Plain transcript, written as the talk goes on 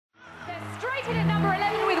in at number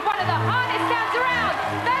 11 with one of the hardest sounds around.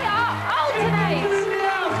 They are Alternate.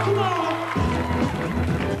 Come on!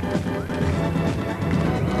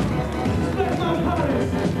 Respect my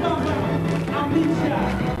parents, mama, I'll meet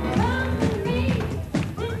ya.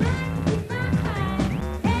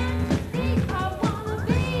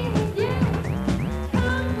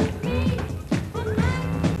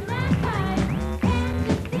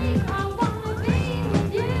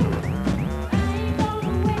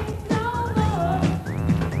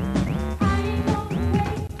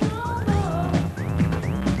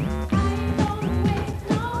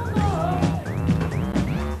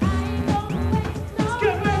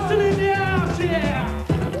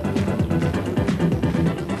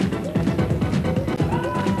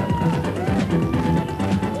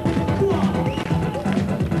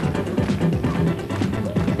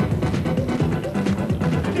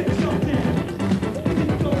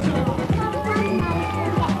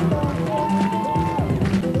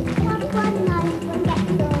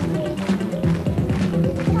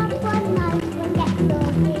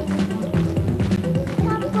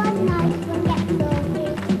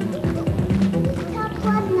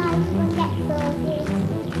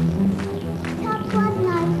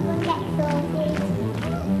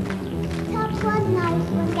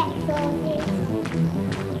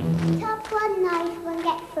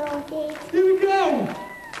 Here we go!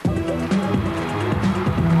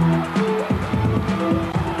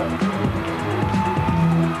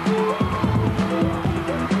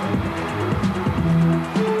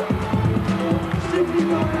 Simply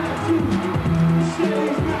not attitude,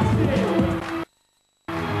 Shelly's massive.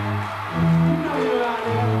 You know you're out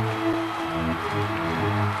there.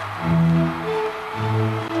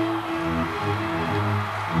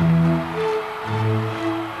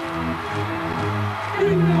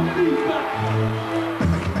 Bring that beat back!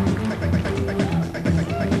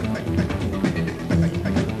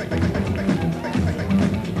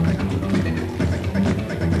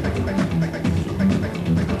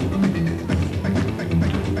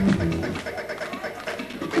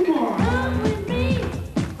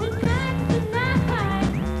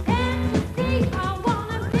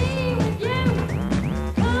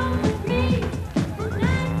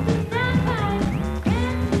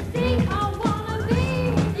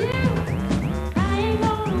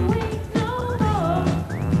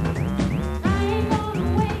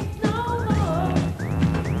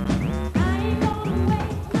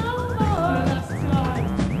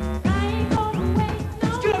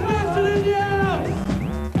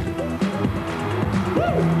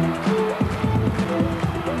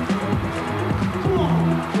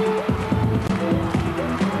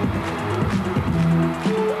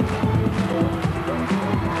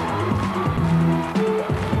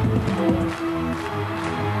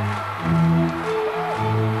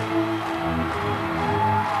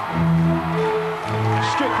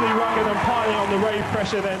 Strictly rugged and piling on the rave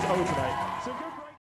pressure, there's Alternate.